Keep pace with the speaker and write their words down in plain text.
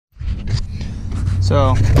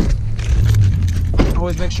So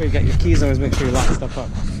always make sure you got your keys, always make sure you lock stuff up.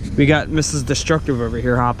 We got Mrs. Destructive over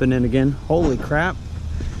here hopping in again. Holy crap.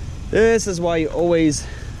 This is why you always...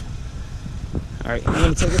 All right, you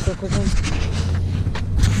want to take this real quick one?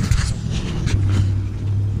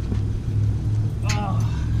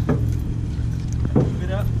 Move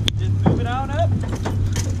it up, just move it on up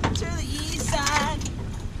to the east side.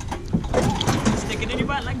 Stick it in your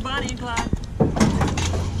butt like Bonnie and Clyde. All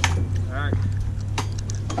right.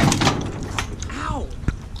 Ow!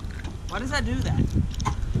 Why does that do that?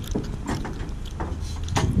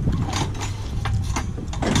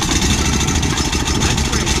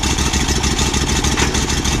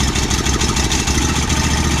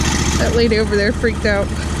 That lady over there freaked out.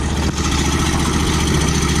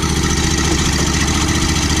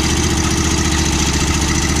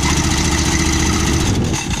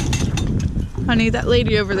 Honey, that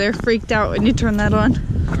lady over there freaked out when you turned that on.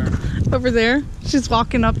 Where? Over there. She's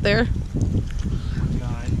walking up there.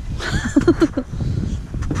 God.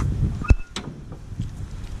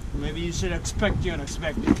 Maybe you should expect the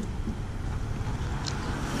unexpected.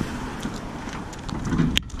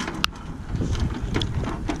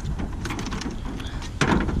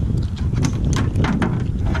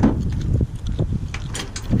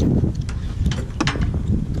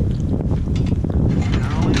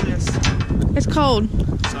 It's cold.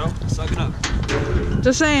 So, suck it up.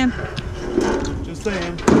 Just saying. Just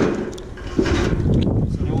saying. So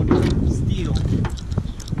no one can steal.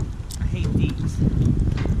 I hate these.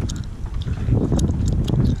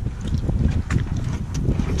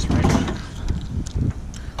 It's right here.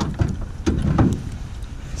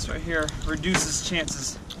 This right here reduces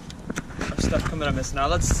chances of stuff coming up missing. Now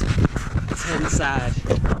let's head inside.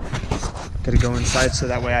 Gotta go inside so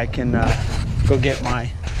that way I can go get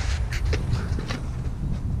my...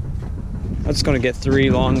 I'm just gonna get 3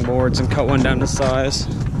 long boards and cut one down to size.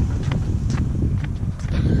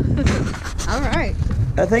 All right.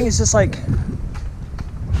 That thing is just like...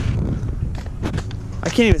 I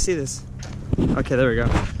can't even see this. Okay, there we go.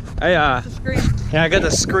 The screen. Yeah, I got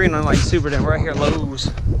the screen on like super dim right here at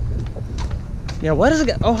Lowe's. Yeah, what is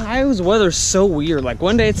it? Ohio's weather's so weird. Like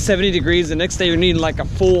one day it's 70 degrees, the next day you're needing like a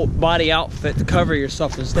full body outfit to cover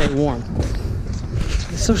yourself and stay warm.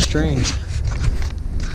 It's so strange.